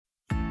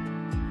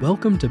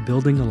Welcome to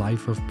Building a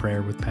Life of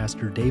Prayer with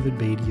Pastor David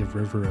Beatty of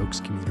River Oaks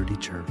Community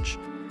Church,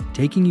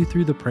 taking you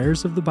through the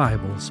prayers of the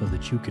Bible so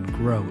that you can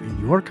grow in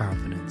your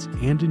confidence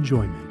and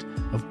enjoyment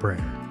of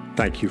prayer.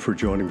 Thank you for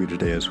joining me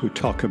today as we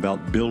talk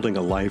about building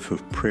a life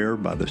of prayer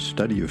by the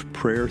study of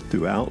prayer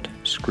throughout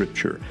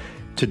Scripture.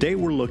 Today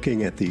we're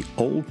looking at the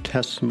Old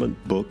Testament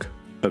book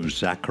of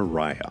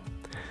Zechariah.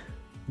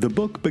 The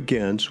book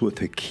begins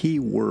with a key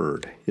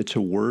word. It's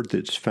a word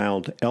that's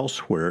found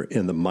elsewhere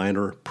in the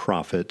minor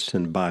prophets,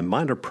 and by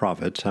minor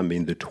prophets I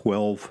mean the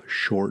 12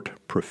 short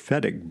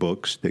prophetic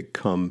books that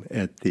come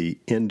at the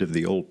end of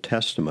the Old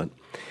Testament.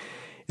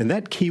 And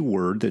that key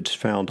word that's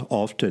found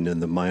often in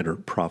the minor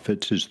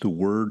prophets is the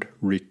word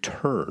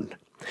return.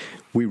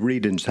 We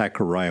read in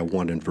Zechariah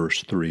 1 and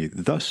verse 3,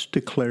 "Thus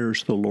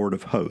declares the Lord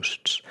of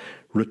hosts,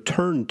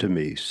 return to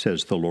me,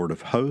 says the Lord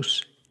of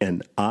hosts,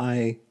 and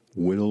I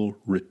will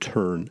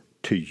return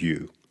to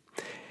you."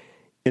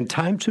 In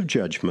times of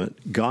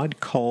judgment,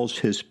 God calls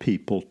his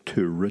people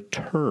to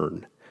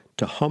return,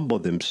 to humble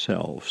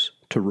themselves,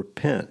 to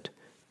repent,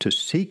 to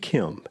seek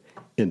him,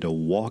 and to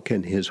walk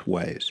in his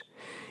ways.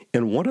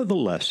 And one of the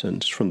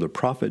lessons from the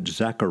prophet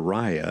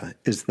Zechariah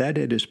is that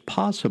it is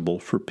possible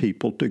for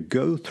people to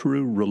go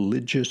through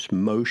religious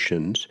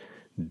motions,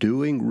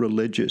 doing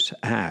religious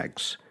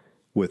acts,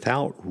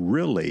 without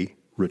really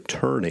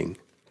returning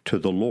to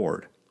the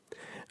Lord.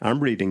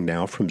 I'm reading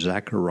now from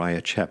Zechariah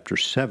chapter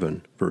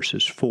 7,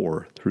 verses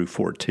 4 through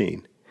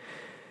 14.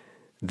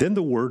 "Then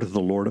the word of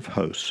the Lord of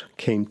hosts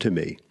came to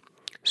me.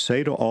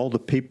 Say to all the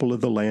people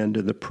of the land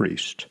and the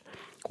priests,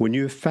 when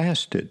you have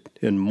fasted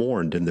and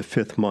mourned in the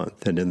 5th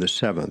month and in the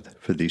 7th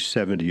for these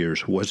 70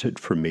 years, was it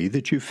for me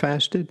that you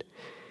fasted?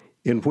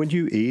 And when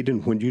you eat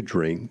and when you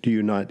drink, do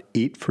you not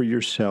eat for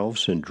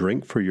yourselves and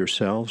drink for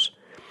yourselves?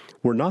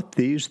 Were not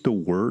these the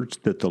words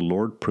that the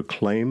Lord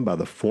proclaimed by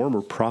the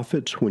former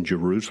prophets when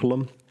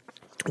Jerusalem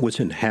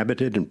was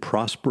inhabited and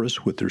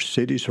prosperous with their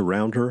cities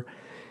around her,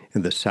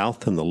 and the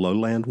south and the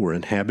lowland were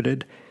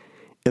inhabited?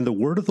 And the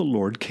word of the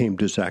Lord came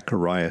to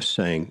Zechariah,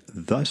 saying,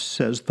 Thus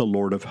says the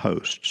Lord of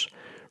hosts,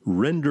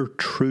 render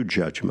true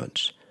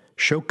judgments,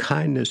 show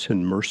kindness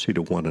and mercy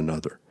to one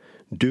another.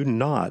 Do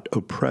not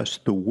oppress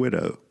the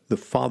widow, the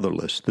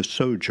fatherless, the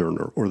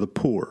sojourner, or the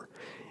poor,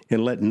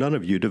 and let none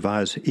of you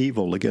devise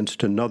evil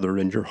against another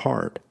in your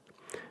heart.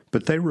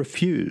 But they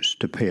refused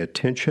to pay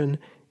attention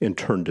and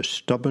turned a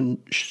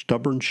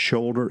stubborn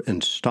shoulder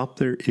and stopped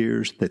their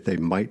ears that they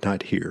might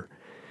not hear.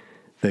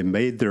 They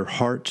made their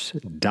hearts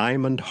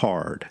diamond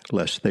hard,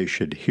 lest they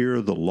should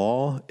hear the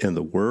law and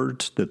the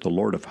words that the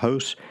Lord of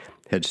hosts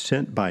had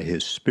sent by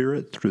his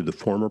Spirit through the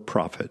former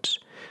prophets.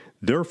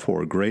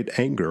 Therefore great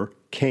anger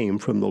came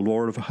from the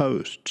Lord of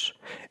hosts.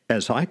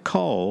 As I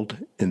called,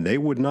 and they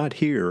would not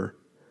hear,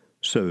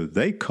 so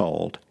they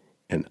called,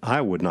 and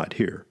I would not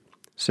hear,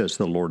 says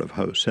the Lord of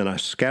hosts. And I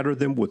scattered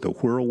them with a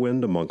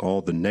whirlwind among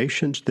all the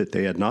nations that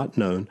they had not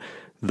known.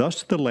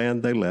 Thus the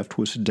land they left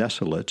was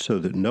desolate, so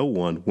that no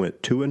one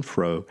went to and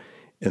fro,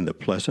 and the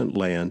pleasant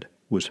land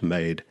was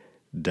made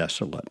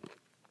desolate.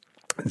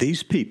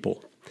 These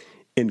people,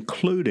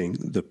 including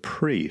the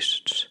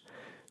priests,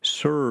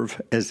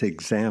 serve as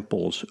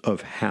examples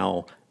of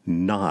how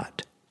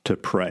not to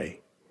pray.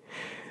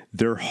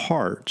 Their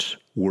hearts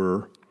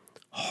were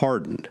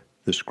hardened,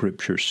 the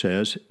Scripture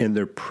says, and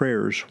their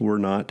prayers were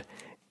not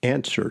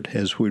answered.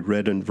 As we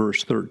read in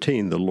verse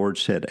 13, the Lord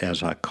said,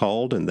 As I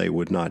called, and they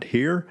would not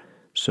hear,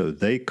 so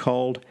they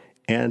called,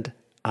 and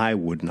I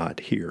would not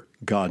hear.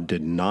 God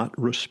did not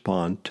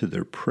respond to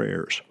their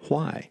prayers.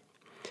 Why?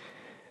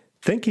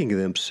 Thinking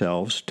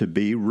themselves to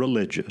be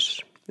religious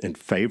and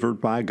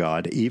favored by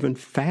God, even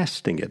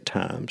fasting at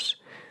times,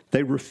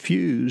 they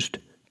refused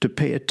to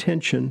pay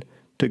attention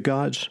to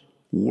God's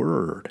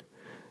word.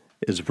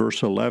 As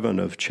verse 11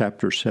 of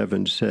chapter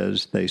 7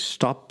 says, they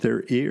stopped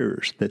their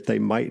ears that they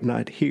might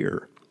not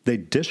hear. They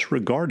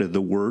disregarded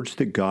the words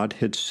that God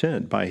had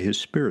sent by his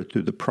Spirit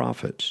through the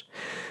prophets.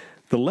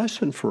 The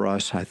lesson for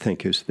us, I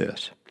think, is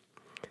this.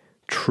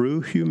 True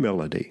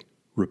humility,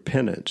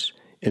 repentance,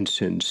 and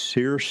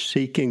sincere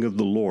seeking of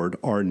the Lord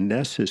are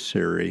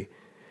necessary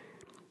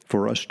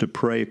for us to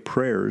pray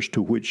prayers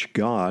to which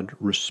God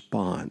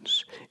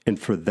responds. And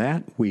for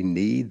that, we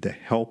need the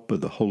help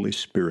of the Holy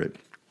Spirit.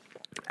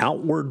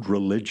 Outward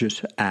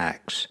religious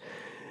acts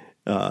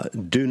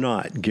do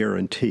not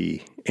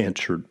guarantee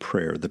answered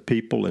prayer. The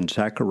people in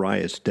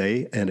Zechariah's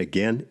day, and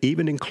again,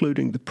 even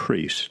including the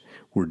priests,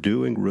 were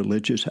doing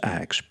religious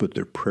acts, but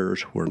their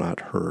prayers were not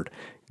heard.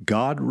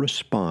 God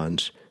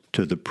responds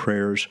to the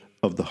prayers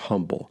of the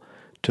humble,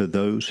 to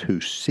those who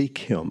seek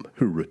him,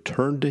 who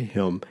return to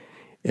him,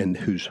 and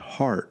whose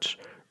hearts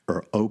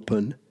are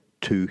open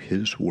to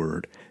his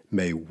word.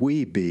 May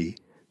we be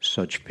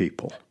such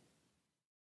people.